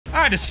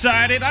I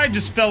decided I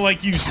just felt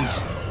like using...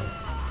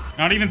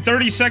 Not even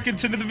 30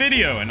 seconds into the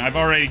video, and I've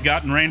already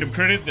gotten random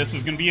credit. This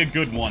is gonna be a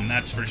good one,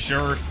 that's for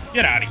sure.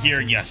 Get out of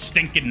here, you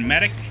stinking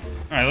medic.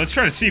 Alright, let's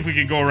try to see if we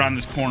can go around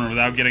this corner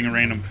without getting a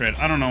random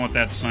crit. I don't know what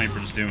that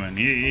sniper's doing.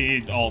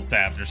 He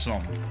alt-tabbed or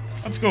something.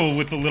 Let's go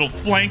with a little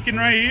flanking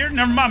right here.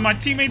 Never mind, my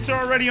teammates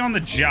are already on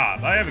the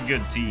job. I have a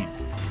good team.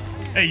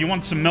 Hey, you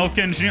want some milk,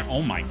 engineer?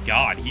 Oh my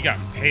god, he got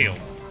impaled.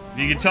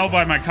 You can tell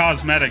by my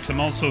cosmetics, I'm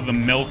also the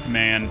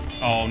milkman.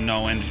 Oh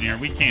no, engineer,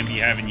 we can't be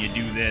having you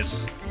do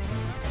this.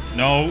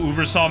 No,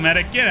 Ubersaw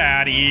medic, get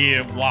out of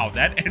here. Wow,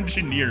 that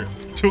engineer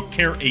took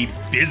care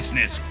of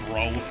business,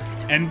 bro.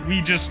 And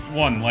we just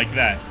won like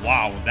that.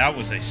 Wow, that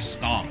was a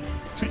stomp.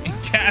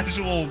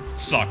 Casual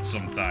sucks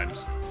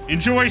sometimes.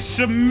 Enjoy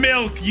some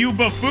milk, you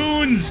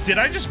buffoons. Did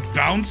I just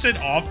bounce it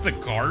off the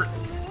cart?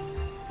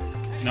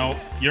 No,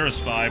 you're a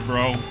spy,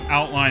 bro.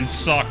 Outlines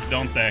suck,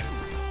 don't they?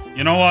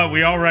 You know what?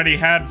 We already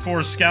had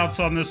 4 scouts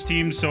on this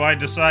team, so I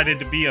decided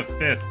to be a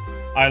 5th.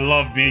 I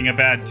love being a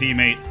bad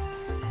teammate.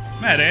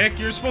 Medic,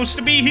 you're supposed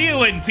to be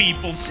healing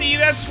people. See,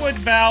 that's what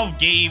Valve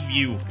gave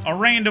you. A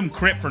random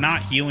crit for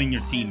not healing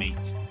your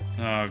teammates.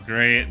 Oh,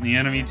 great. And the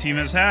enemy team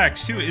has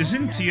hacks, too.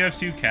 Isn't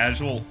TF2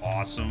 Casual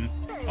awesome?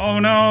 Oh,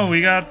 no.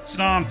 We got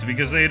stomped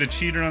because they had a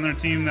cheater on their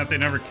team that they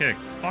never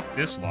kicked. Fuck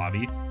this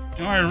lobby.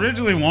 You know, I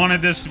originally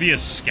wanted this to be a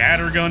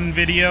scattergun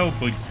video,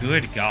 but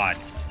good God.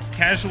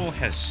 Casual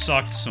has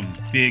sucked some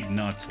big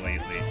nuts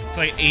lately. It's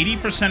like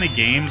 80% of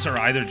games are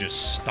either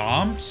just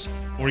stomps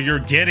or you're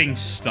getting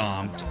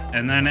stomped.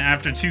 And then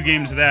after 2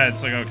 games of that,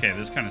 it's like, okay,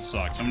 this kind of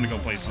sucks. I'm gonna go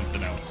play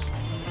something else.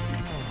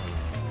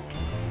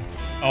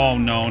 Oh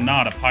no,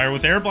 not a pyre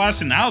with air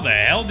blast. And how the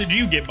hell did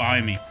you get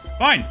behind me?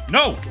 Fine.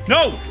 No,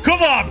 no,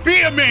 come on,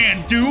 be a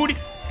man, dude.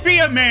 Be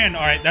a man.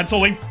 All right, that's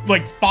only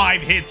like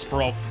 5 hits,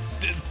 bro.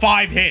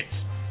 5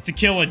 hits to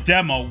kill a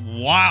demo.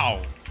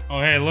 Wow. Oh,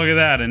 hey, look at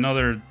that.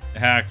 Another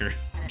hacker.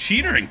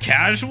 Cheater and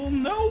casual?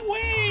 No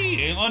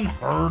way.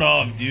 Unheard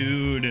of,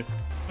 dude.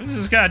 What is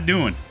this guy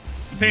doing?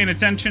 You paying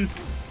attention?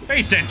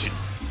 Pay attention.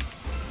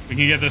 We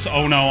can get this.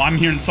 Oh, no. I'm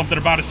hearing something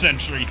about a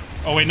sentry.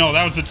 Oh, wait, no.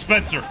 That was at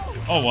Spencer.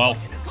 Oh, well.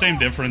 Same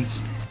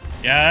difference.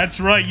 Yeah, that's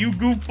right. You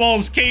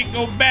goofballs can't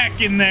go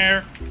back in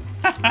there.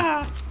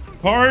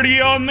 Party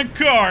on the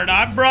card.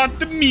 I brought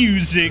the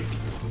music.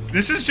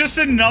 This is just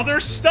another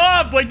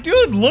stop. Like,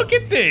 dude, look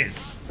at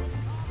this.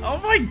 Oh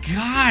my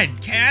god.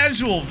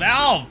 Casual.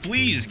 Valve,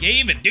 please.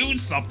 Game it. Do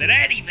something.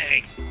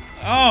 Anything.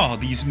 Oh,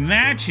 these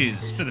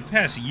matches for the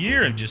past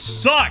year have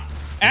just sucked.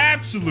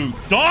 Absolute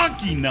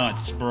donkey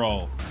nuts,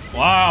 bro.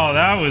 Wow,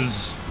 that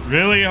was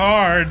really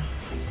hard.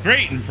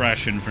 Great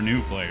impression for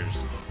new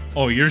players.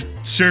 Oh, you're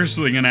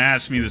seriously gonna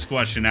ask me this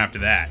question after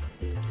that?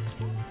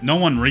 No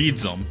one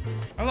reads them.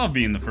 I love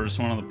being the first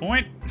one on the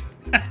point.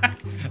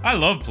 I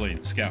love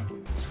playing Scout.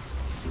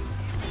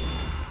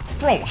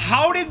 Bro,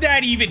 how did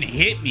that even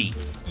hit me?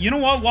 You know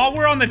what? While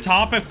we're on the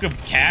topic of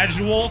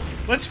casual,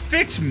 let's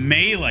fix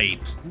melee,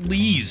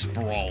 please,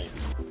 bro.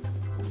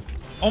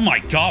 Oh my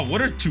god,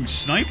 what are 2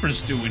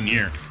 snipers doing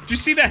here? Did you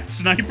see that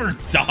sniper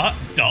duck?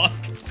 Duck,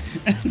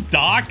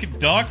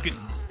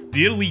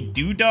 diddly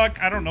do duck?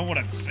 I don't know what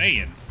I'm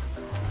saying.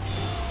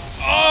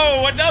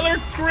 Oh, another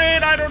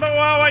crit. I don't know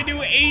how I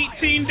do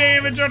 18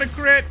 damage on a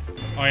crit.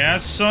 Oh yeah,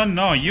 son?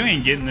 No, you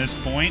ain't getting this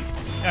point.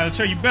 Yeah,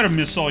 that's right. You better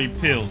miss all your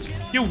pills.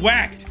 Get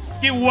whacked.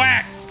 Get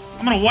whacked.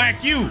 I'm gonna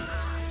whack you.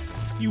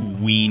 You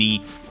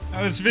weenie.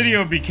 Now, this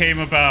video became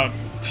about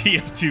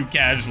TF2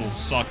 Casual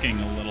sucking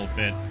a little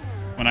bit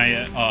when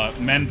I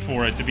meant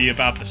for it to be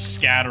about the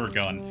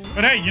scattergun.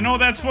 But hey, you know,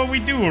 that's what we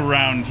do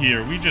around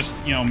here. We just,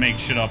 you know, make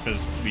shit up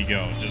as we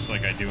go, just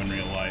like I do in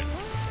real life.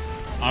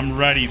 I'm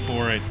ready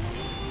for it.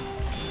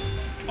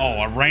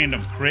 Oh, a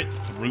random crit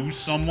through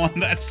someone?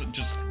 That's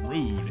just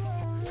rude.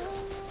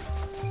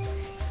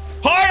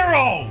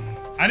 Pyro!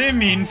 I didn't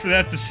mean for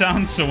that to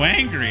sound so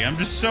angry. I'm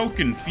just so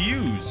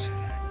confused.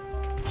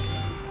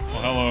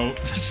 Well, hello.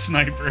 The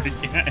sniper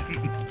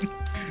again.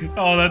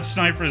 Oh, that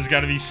sniper has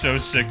got to be so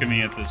sick of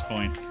me at this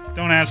point.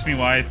 Don't ask me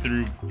why I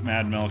threw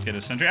Mad Milk at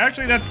a sentry.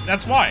 Actually,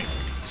 that's why.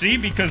 See?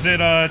 Because it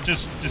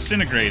just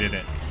disintegrated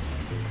it.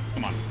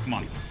 Come on, come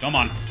on, come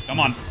on, come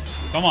on,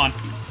 come on.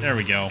 There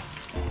we go.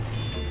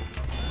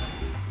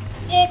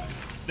 Oh,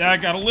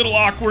 that got a little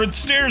awkward.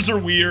 Stairs are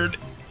weird.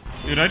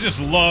 Dude, I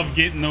just love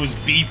getting those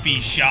beefy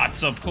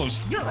shots up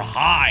close. You're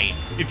high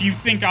if you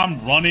think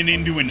I'm running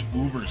into an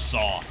Uber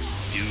saw,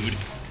 dude.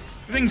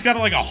 The thing's got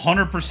like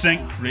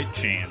 100% crit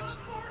chance.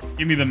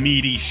 Give me the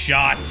meaty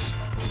shots.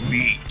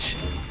 Meat.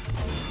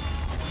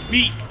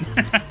 Meat.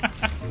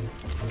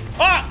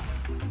 Ah!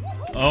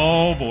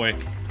 Oh, boy.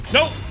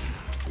 Nope.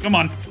 Come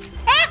on.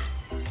 Ah!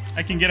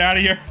 I can get out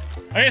of here.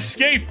 I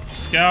escaped.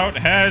 Scout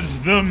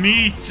has the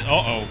meat.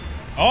 Uh-oh.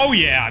 Oh,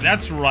 yeah,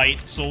 that's right,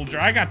 soldier.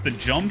 I got the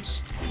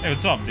jumps. Hey,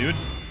 what's up, dude?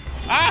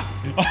 Ah!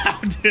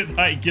 Did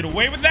I get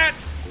away with that?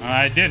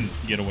 I didn't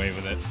get away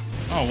with it.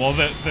 Oh, well,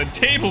 the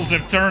tables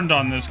have turned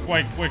on this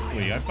quite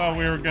quickly. I thought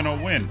we were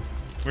gonna win.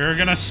 We were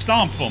gonna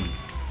stomp them.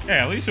 Hey,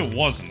 at least it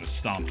wasn't a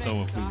stomp,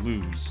 though, if we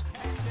lose.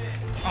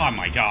 Oh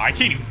my god, I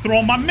can't even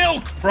throw my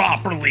milk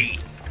properly.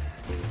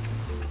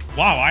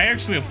 Wow, I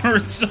actually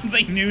learned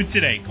something new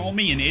today. Call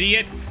me an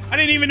idiot. I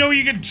didn't even know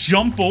you could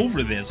jump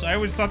over this. I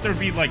always thought there'd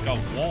be like a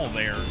wall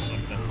there or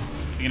something.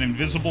 Like an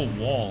invisible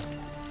wall.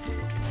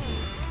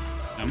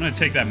 I'm gonna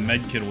take that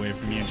med kit away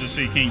from you just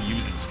so you can't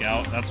use it,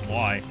 Scout. That's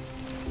why.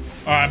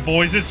 Alright,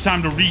 boys, it's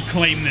time to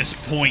reclaim this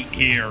point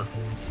here.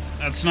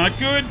 That's not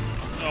good.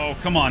 Oh,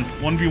 come on.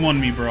 1v1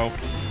 me, bro.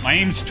 My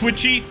aim's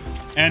twitchy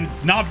and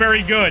not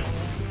very good.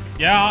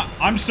 Yeah,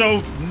 I'm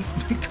so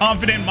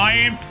confident in my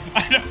aim,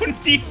 I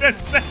don't need a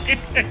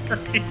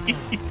secondary.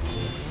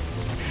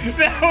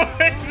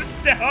 That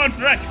was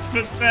downright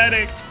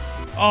pathetic.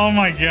 Oh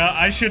my god,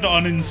 I should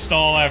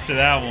uninstall after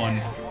that one.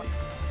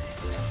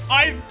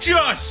 I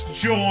just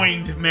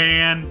joined,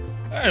 man.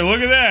 Hey,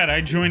 look at that.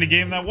 I joined a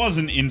game that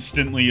wasn't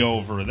instantly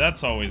over.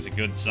 That's always a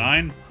good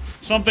sign.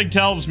 Something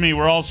tells me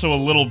we're also a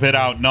little bit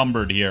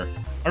outnumbered here.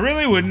 I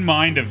really wouldn't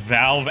mind if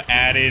Valve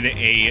added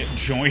a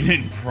join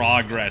in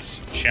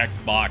progress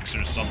checkbox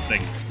or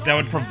something that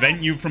would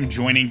prevent you from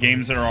joining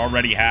games that are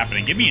already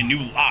happening. Give me a new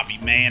lobby,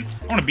 man.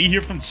 I want to be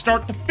here from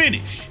start to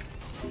finish.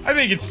 I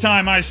think it's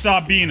time I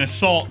stop being a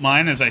salt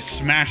mine as I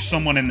smash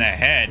someone in the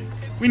head.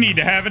 We need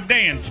to have a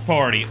dance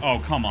party. Oh,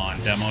 come on,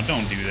 Demo.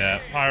 Don't do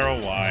that.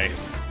 Pyro, why?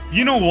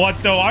 You know what,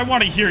 though? I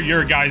want to hear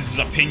your guys'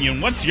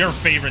 opinion. What's your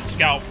favorite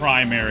Scout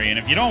primary? And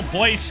if you don't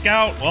play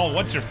Scout, well,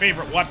 what's your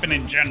favorite weapon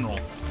in general?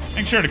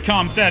 Make sure to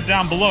comment that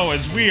down below,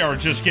 as we are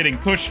just getting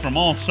pushed from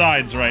all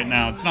sides right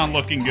now. It's not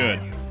looking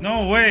good.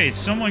 No way.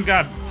 Someone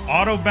got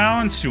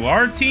auto-balanced to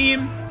our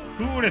team?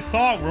 Who would have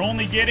thought we're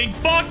only getting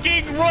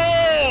fucking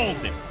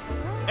rolled?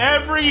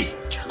 Every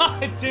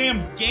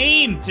goddamn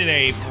game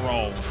today,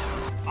 bro.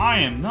 I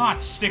am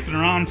not sticking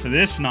around for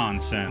this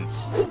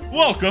nonsense.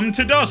 Welcome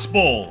to Dust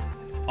Bowl.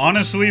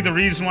 Honestly, the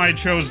reason why I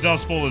chose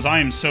Dust Bowl is I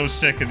am so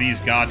sick of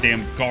these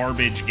goddamn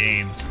garbage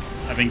games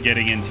I've been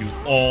getting into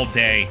all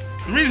day.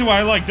 The reason why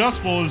I like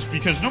Dust Bowl is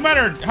because no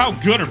matter how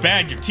good or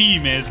bad your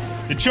team is,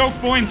 the choke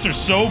points are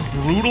so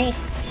brutal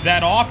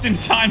that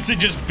oftentimes it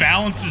just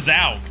balances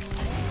out.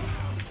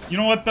 You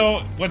know what, though?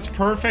 What's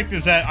perfect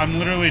is that I'm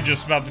literally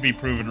just about to be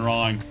proven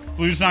wrong.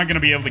 Blue's not going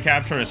to be able to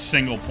capture a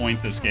single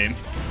point this game.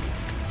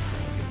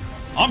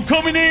 I'm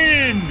coming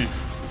in!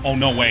 Oh,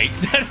 no, wait.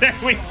 There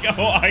we go.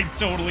 I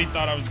totally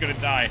thought I was going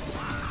to die.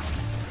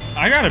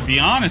 I gotta be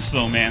honest,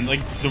 though, man. Like,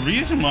 the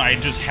reason why I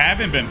just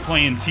haven't been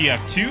playing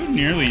TF2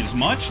 nearly as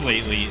much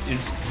lately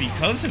is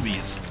because of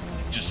these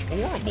just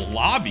horrible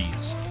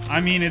lobbies.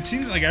 I mean, it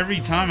seems like every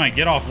time I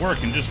get off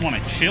work and just want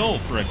to chill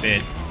for a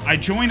bit, I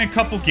join a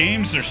couple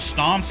games, there's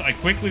stomps, I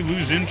quickly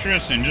lose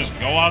interest and just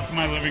go out to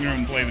my living room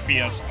and play the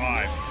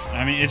PS5.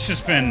 I mean, it's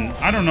just been,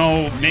 I don't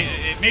know,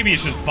 maybe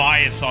it's just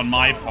bias on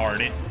my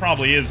part. It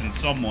probably is in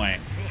some way.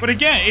 But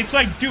again, it's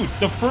like, dude,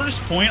 the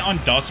first point on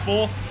Dust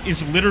Bowl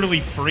is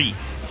literally free.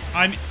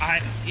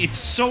 It's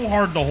so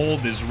hard to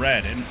hold this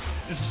red, and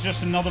this is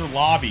just another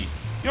lobby.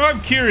 You know,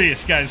 I'm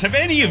curious, guys, have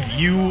any of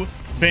you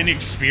been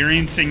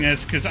experiencing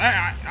this? Because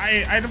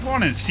I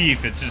want to see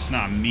if it's just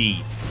not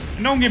me.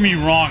 And don't get me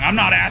wrong, I'm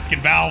not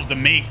asking Valve to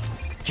make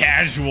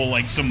casual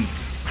like some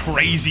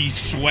crazy,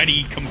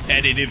 sweaty,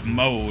 competitive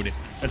mode.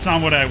 That's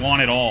not what I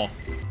want at all.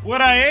 What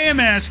I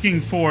am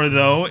asking for,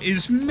 though,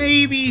 is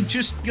maybe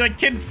just, like,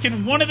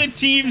 can one of the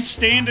teams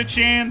stand a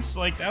chance?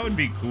 Like, that would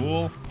be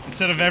cool.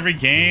 Instead of every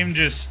game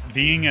just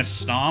being a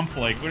stomp,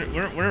 like,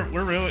 we're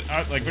really,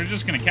 like, we're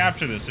just gonna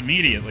capture this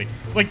immediately.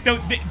 Like,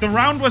 the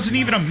round wasn't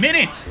even a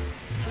minute!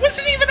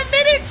 Wasn't even a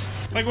minute!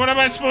 Like, what am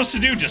I supposed to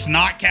do? Just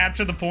not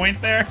capture the point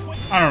there?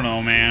 I don't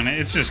know, man.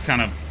 It's just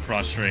kind of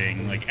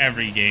frustrating. Like,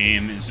 every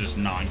game is just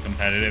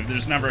non-competitive.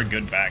 There's never a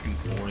good back and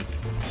forth.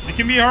 It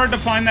can be hard to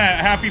find that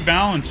happy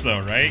balance,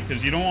 though, right?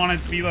 Because you don't want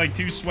it to be, like,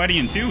 too sweaty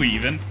and too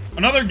even.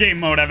 Another game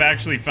mode I've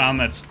actually found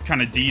that's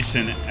kind of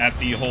decent at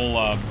the whole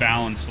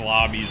balanced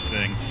lobbies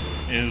thing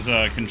is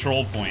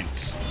control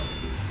points.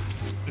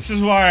 This is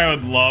why I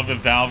would love if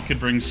Valve could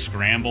bring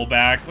Scramble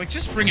back. Like,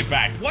 just bring it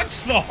back.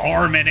 What's the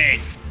harm in it?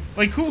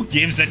 Like, who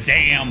gives a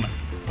damn?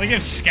 Like,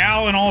 if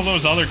Scal and all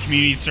those other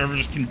community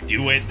servers can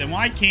do it, then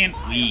why can't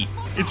we?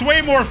 It's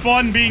way more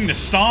fun being the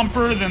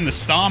Stomper than the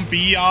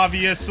Stompy,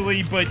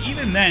 obviously, but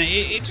even then,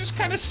 it just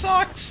kind of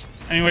sucks.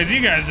 Anyways,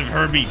 you guys have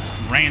heard me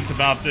rant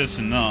about this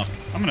enough.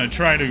 I'm gonna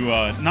try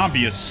to not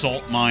be a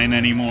salt mine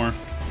anymore.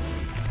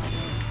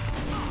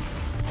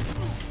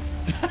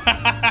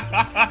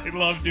 I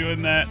love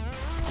doing that.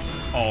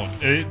 Oh,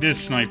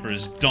 this sniper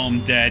is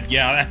dumb dead.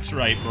 Yeah, that's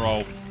right,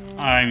 bro.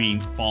 I mean,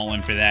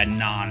 falling for that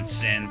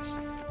nonsense.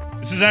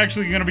 This is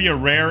actually going to be a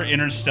rare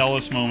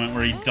Interstellis moment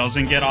where he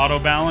doesn't get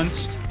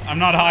auto-balanced. I'm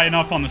not high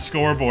enough on the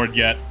scoreboard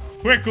yet.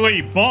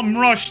 Quickly, bum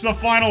rush the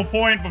final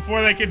point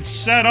before they can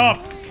set up.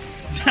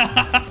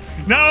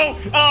 No!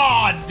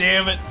 Oh,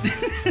 damn it.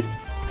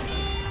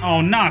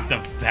 Oh, not the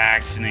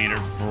Vaccinator,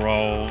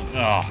 bro.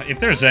 Oh, if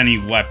there's any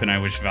weapon I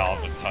wish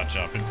Valve would touch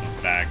up, it's the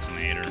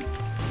Vaccinator.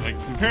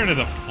 Like, compared to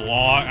the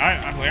Flog,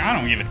 I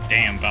don't give a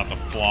damn about the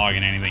Flog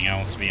and anything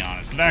else, to be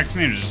honest. The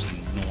Vaccinator is just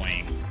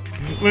annoying.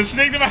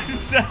 listening to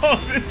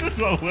myself, this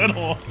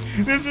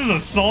is a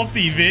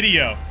salty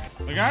video.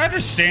 Like, I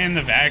understand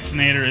the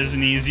vaccinator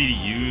isn't easy to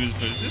use,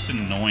 but it's just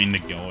annoying to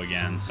go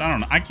against. I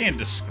don't know. I can't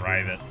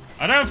describe it.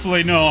 I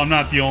definitely know I'm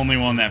not the only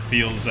one that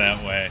feels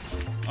that way.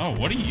 Oh,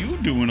 what are you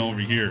doing over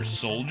here,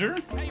 soldier?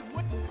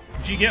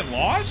 Did you get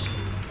lost?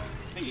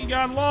 I think you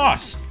got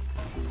lost.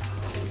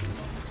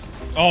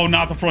 Oh,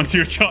 not the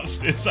Frontier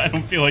Justice. I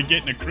don't feel like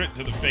getting a crit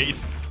to the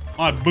face.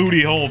 My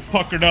booty hole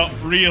puckered up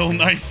real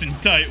nice and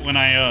tight when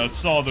I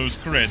saw those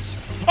crits.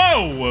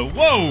 Oh,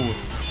 whoa.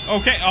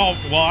 Okay, oh,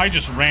 well, I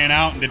just ran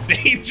out into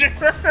danger.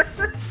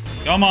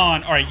 Come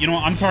on. All right, you know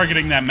what? I'm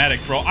targeting that medic,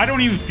 bro. I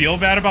don't even feel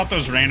bad about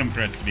those random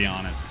crits, to be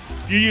honest.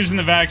 If you're using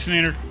the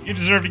vaccinator, you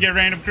deserve to get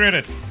random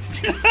critted.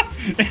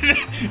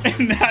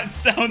 And that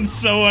sounds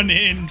so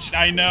unhinged,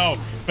 I know.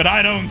 But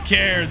I don't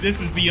care.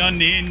 This is the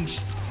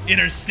unhinged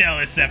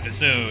Interstellis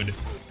episode,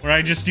 where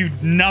I just do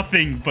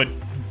nothing but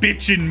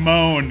bitch and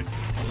moan.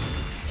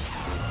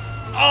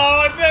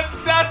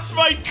 Oh, that's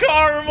my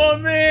karma,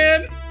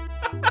 man.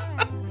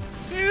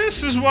 See,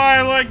 this is why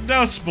I like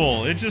Dust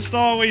Bowl. It just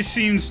always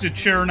seems to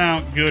churn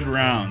out good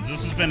rounds.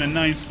 This has been a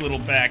nice little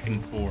back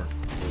and forth.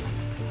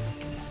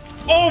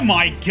 Oh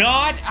my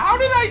god, how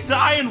did I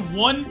die in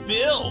one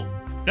build?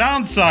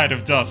 Downside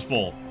of Dust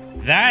Bowl,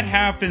 that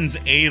happens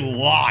a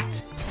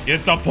lot.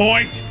 Get the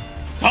point?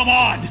 Come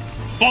on,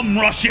 bum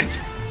rush it.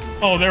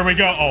 Oh, there we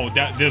go. Oh,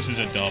 this is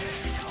a dub.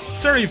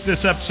 Sorry if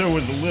this episode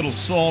was a little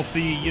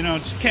salty, you know,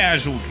 just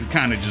casual can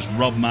kind of just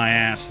rub my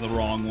ass the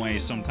wrong way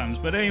sometimes.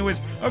 But anyways,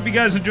 hope you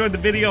guys enjoyed the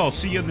video. I'll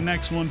see you in the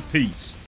next one. Peace.